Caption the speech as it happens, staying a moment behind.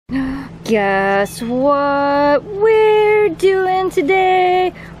Guess what we're doing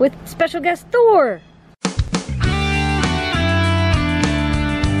today with special guest Thor?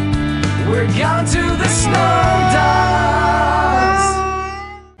 We're going to the Snow Dogs.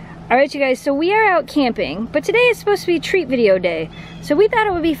 Alright you guys, so we are out camping, but today is supposed to be treat video day. So we thought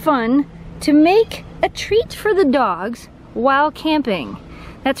it would be fun to make a treat for the dogs while camping.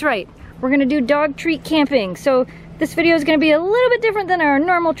 That's right, we're gonna do dog treat camping. So this video is gonna be a little bit different than our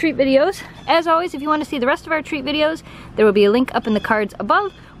normal treat videos. As always, if you want to see the rest of our treat videos, there will be a link up in the cards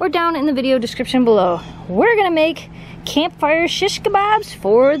above or down in the video description below. We're gonna make campfire shish kebabs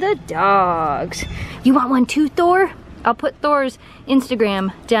for the dogs. You want one too, Thor? I'll put Thor's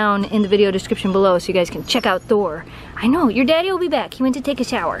Instagram down in the video description below so you guys can check out Thor. I know, your daddy will be back. He went to take a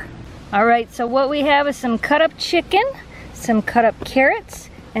shower. Alright, so what we have is some cut up chicken, some cut up carrots,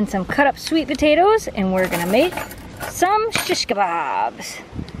 and some cut up sweet potatoes, and we're gonna make some shish kebabs.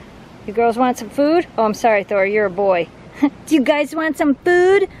 You girls want some food? Oh, I'm sorry, Thor, you're a boy. Do you guys want some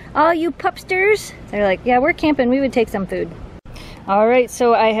food? All you pupsters? They're like, yeah, we're camping, we would take some food. Alright,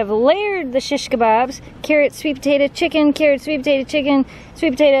 so I have layered the shish kebabs. Carrot, sweet potato, chicken, carrot, sweet potato, chicken,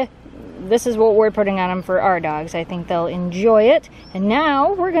 sweet potato. This is what we're putting on them for our dogs. I think they'll enjoy it. And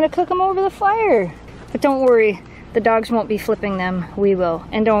now we're gonna cook them over the fire. But don't worry, the dogs won't be flipping them. We will.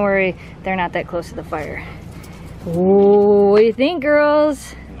 And don't worry, they're not that close to the fire. Ooh, what do you think,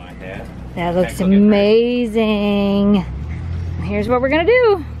 girls? Like that. That looks amazing. Here's what we're gonna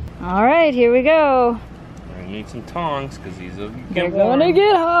do. All right, here we go. We're gonna need some tongs because these will They're gonna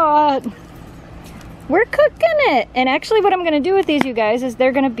get hot. We're cooking it. And actually what I'm gonna do with these, you guys, is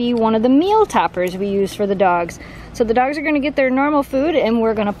they're gonna be one of the meal toppers we use for the dogs. So the dogs are gonna get their normal food and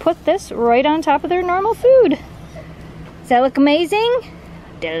we're gonna put this right on top of their normal food. Does that look amazing?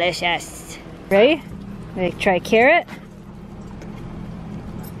 Delicious. Ready? Would you like to try carrot?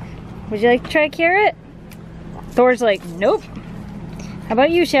 Would you like to try carrot? Thor's like, nope. How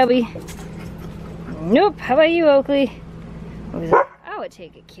about you, Shelby? Nope. How about you, Oakley? I would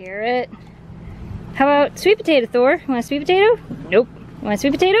take a carrot. How about sweet potato, Thor? You want a sweet potato? Nope. You want a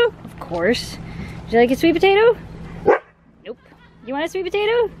sweet potato? Of course. Would you like a sweet potato? Nope. You want a sweet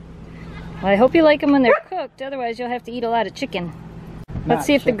potato? Well, I hope you like them when they're cooked. Otherwise, you'll have to eat a lot of chicken. Let's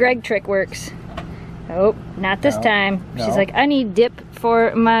see if the Greg trick works. Oh, not this time. No. She's like, I need dip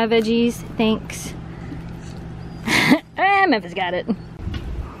for my veggies. Thanks. Memphis got it.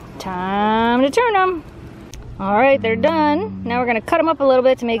 Time to turn them. All right, they're done. Now we're gonna cut them up a little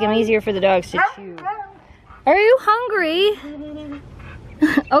bit to make them easier for the dogs to chew. Are you hungry?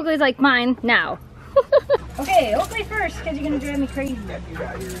 Oakley's like, mine now. Okay, Oakley first, because you're gonna drive me crazy.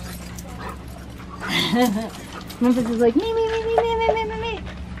 Memphis is like, me.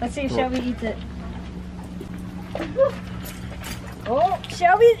 Let's see if Shelby eats it. Oh,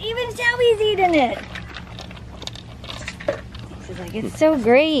 Shelby's eating it. She's like, it's so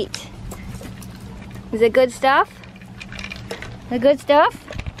great. Is it good stuff? The good stuff?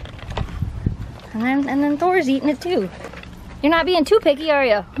 And then Thor's eating it too. You're not being too picky, are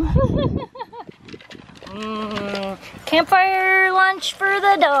you? Campfire lunch for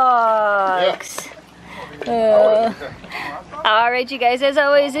the dogs. Alright you guys, as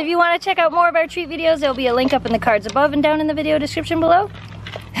always, if you want to check out more of our treat videos, there'll be a link up in the cards above and down in the video description below.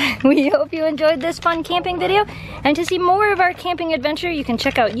 We hope you enjoyed this fun camping video, and to see more of our camping adventure, you can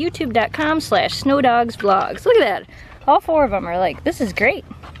check out youtube.com/snowdogsvlogs. Look at that. All four of them are like, this is great.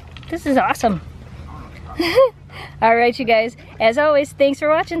 This is awesome. Alright you guys, as always, thanks for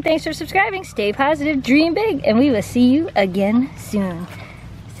watching, thanks for subscribing, stay positive, dream big, and we will see you again soon.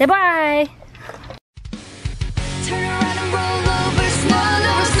 Say bye!